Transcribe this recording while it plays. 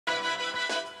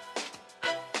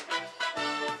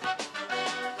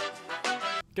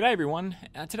G'day everyone.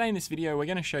 Today in this video we're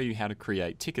going to show you how to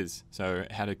create tickers. So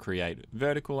how to create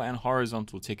vertical and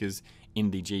horizontal tickers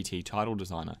in the GT title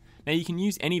designer. Now you can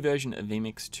use any version of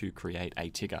vMix to create a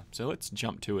ticker. So let's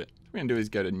jump to it. What we're going to do is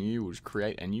go to new, we'll just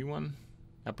create a new one.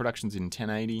 Our production's in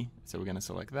 1080, so we're going to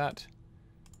select that.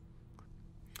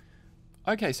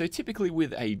 Okay, so typically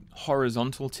with a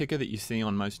horizontal ticker that you see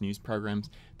on most news programs,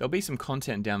 there'll be some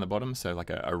content down the bottom, so like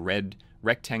a red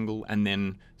rectangle and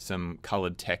then some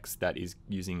colored text that is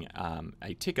using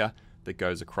a ticker that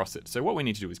goes across it. So what we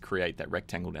need to do is create that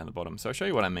rectangle down the bottom. So I'll show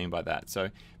you what I mean by that. So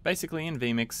basically in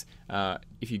vMix,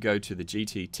 if you go to the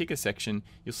GT ticker section,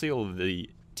 you'll see all of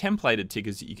the templated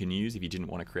tickers that you can use if you didn't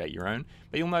want to create your own,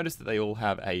 but you'll notice that they all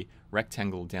have a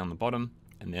rectangle down the bottom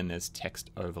and then there's text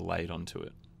overlaid onto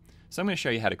it. So I'm going to show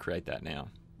you how to create that now.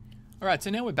 Alright, so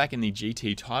now we're back in the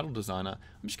GT title designer.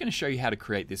 I'm just going to show you how to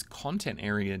create this content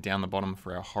area down the bottom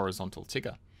for our horizontal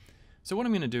ticker. So what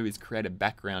I'm going to do is create a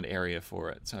background area for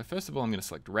it. So first of all, I'm going to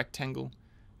select rectangle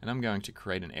and I'm going to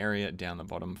create an area down the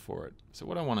bottom for it. So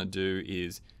what I want to do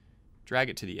is drag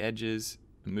it to the edges,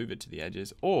 move it to the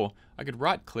edges, or I could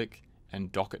right click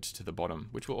and dock it to the bottom,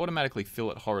 which will automatically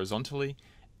fill it horizontally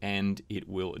and it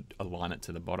will align it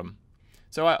to the bottom.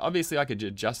 So obviously I could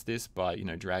adjust this by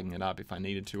dragging it up if I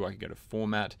needed to. I could go to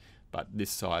format, but this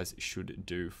size should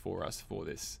do for us for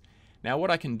this. Now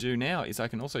what I can do now is I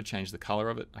can also change the color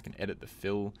of it. I can edit the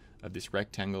fill of this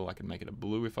rectangle. I can make it a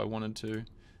blue if I wanted to,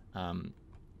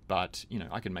 but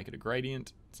I can make it a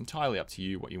gradient. It's entirely up to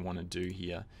you what you want to do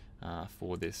here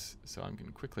for this. So I'm going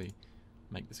to quickly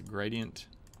make this a gradient.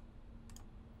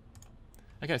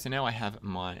 Okay, so now I have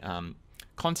my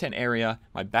content area,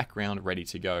 my background ready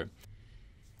to go.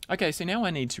 Okay, so now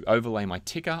I need to overlay my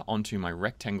ticker onto my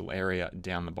rectangle area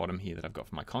down the bottom here that I've got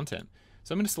for my content.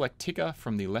 So I'm going to select ticker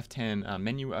from the left-hand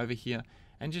menu over here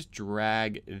and just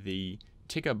drag the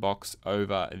ticker box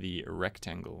over the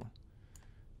rectangle.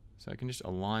 So I can just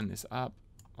align this up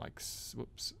like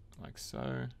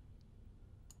so.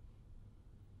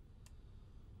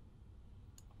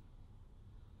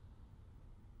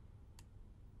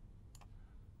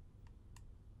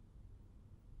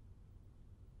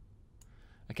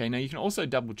 Okay, now you can also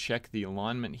double check the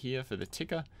alignment here for the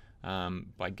ticker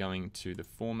by going to the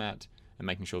format and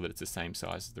making sure that it's the same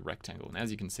size as the rectangle. And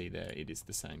as you can see there, it is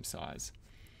the same size.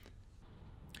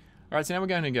 All right, so now we're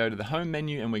going to go to the home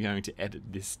menu and we're going to edit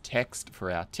this text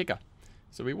for our ticker.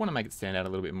 So we want to make it stand out a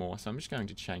little bit more. So I'm just going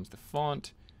to change the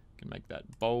font. I can make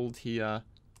that bold here.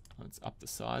 Let's up the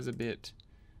size a bit.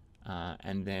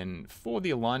 And then for the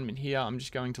alignment here, I'm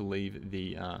just going to leave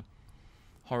the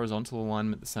horizontal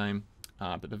alignment the same.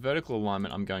 But the vertical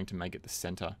alignment, I'm going to make it the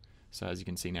center. So as you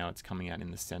can see now, it's coming out in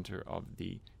the center of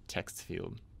the text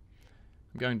field.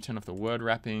 I'm going to turn off the word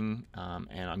wrapping,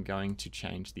 and I'm going to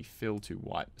change the fill to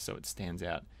white so it stands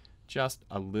out just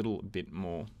a little bit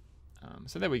more.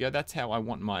 So there we go. That's how I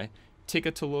want my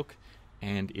ticker to look,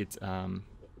 and it's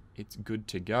good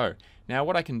to go. Now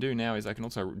what I can do now is I can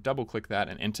also double click that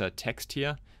and enter text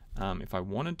here if I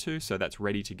wanted to, so that's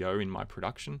ready to go in my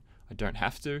production. I don't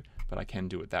have to, but I can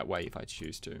do it that way if I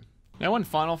choose to. Now one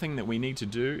final thing that we need to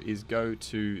do is go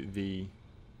to the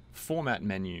format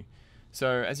menu.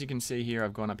 So as you can see here,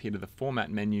 I've gone up here to the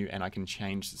format menu and I can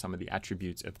change some of the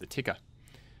attributes of the ticker.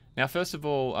 Now first of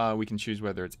all, we can choose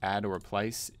whether it's add or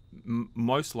replace.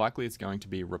 Most likely it's going to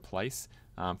be replace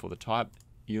for the type.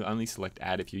 You only select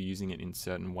add if you're using it in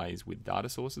certain ways with data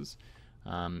sources.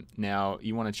 Now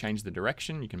you want to change the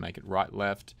direction. You can make it right,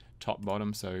 left, top,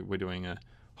 bottom. So we're doing a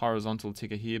horizontal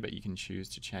ticker here, but you can choose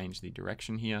to change the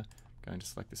direction here. I'm going to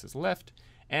select this as left,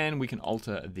 and we can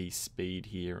alter the speed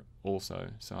here also.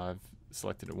 So I've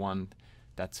selected it 1,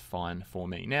 that's fine for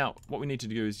me. Now what we need to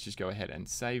do is just go ahead and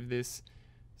save this.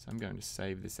 So I'm going to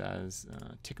save this as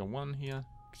ticker 1 here,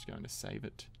 just going to save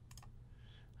it.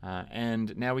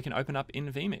 And now we can open up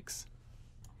in vMix.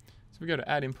 So we go to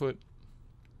add input,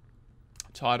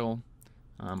 title.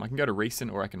 I can go to recent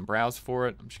or I can browse for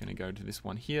it. I'm just going to go to this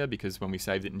one here because when we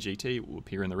saved it in GT, it will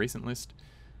appear in the recent list.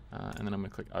 And then I'm going to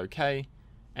click OK.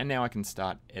 And now I can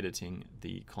start editing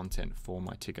the content for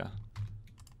my ticker.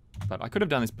 But I could have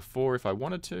done this before if I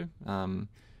wanted to,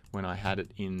 when I had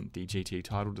it in the GT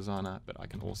title designer, but I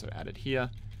can also add it here,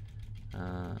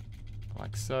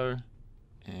 like so,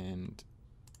 and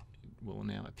it will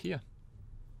now appear.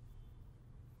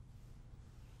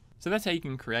 So that's how you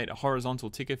can create a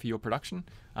horizontal ticker for your production.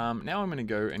 Now I'm going to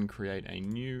go and create a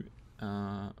new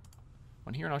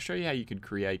one here, and I'll show you how you could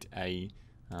create a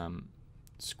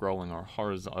scrolling or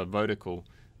horizontal, vertical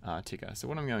ticker. So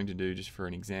what I'm going to do, just for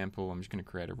an example, I'm just going to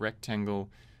create a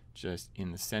rectangle just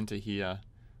in the center here.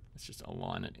 Let's just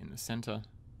align it in the center.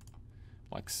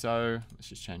 like so. Let's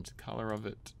just change the color of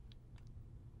it.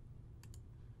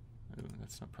 Oh,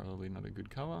 that's probably not a good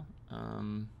color.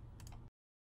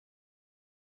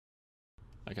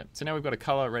 Okay, so now we've got a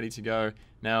color ready to go.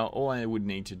 Now all I would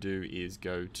need to do is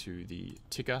go to the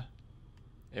ticker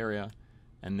area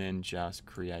and then just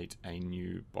create a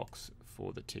new box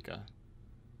for the ticker.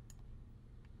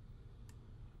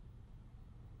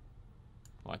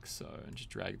 Like so, and just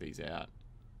drag these out.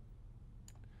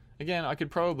 Again, I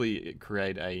could probably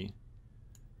create a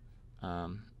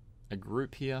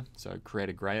group here, so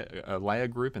create a layer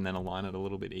group and then align it a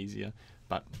little bit easier,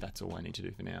 but that's all I need to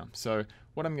do for now. So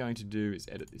what I'm going to do is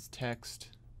edit this text.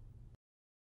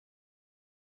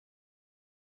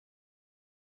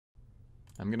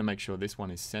 I'm going to make sure this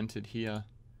one is centered here.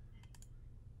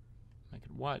 Make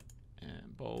it white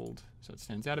and bold so it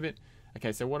stands out a bit.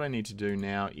 Okay, so what I need to do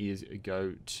now is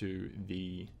go to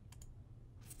the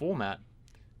format,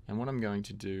 and what I'm going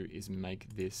to do is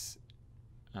make this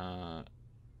go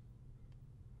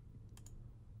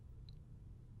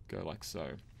like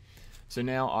so. So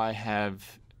now I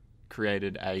have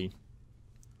created a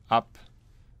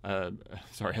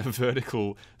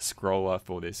vertical scroller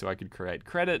for this, so I could create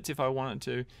credits if I wanted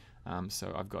to.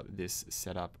 So I've got this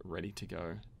set up ready to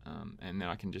go, and then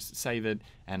I can just save it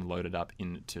and load it up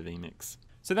into vMix.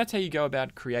 So that's how you go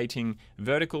about creating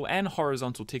vertical and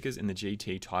horizontal tickers in the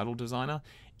GT Title Designer.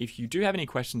 If you do have any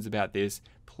questions about this,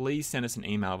 please send us an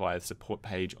email via the support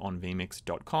page on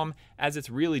vmix.com, as it's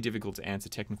really difficult to answer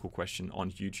technical questions on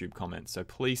YouTube comments, so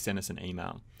please send us an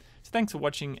email. So thanks for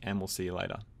watching, and we'll see you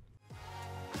later.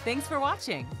 Thanks for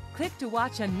watching. Click to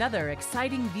watch another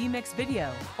exciting vMix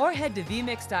video, or head to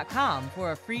vmix.com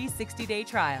for a free 60-day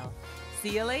trial.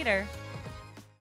 See you later.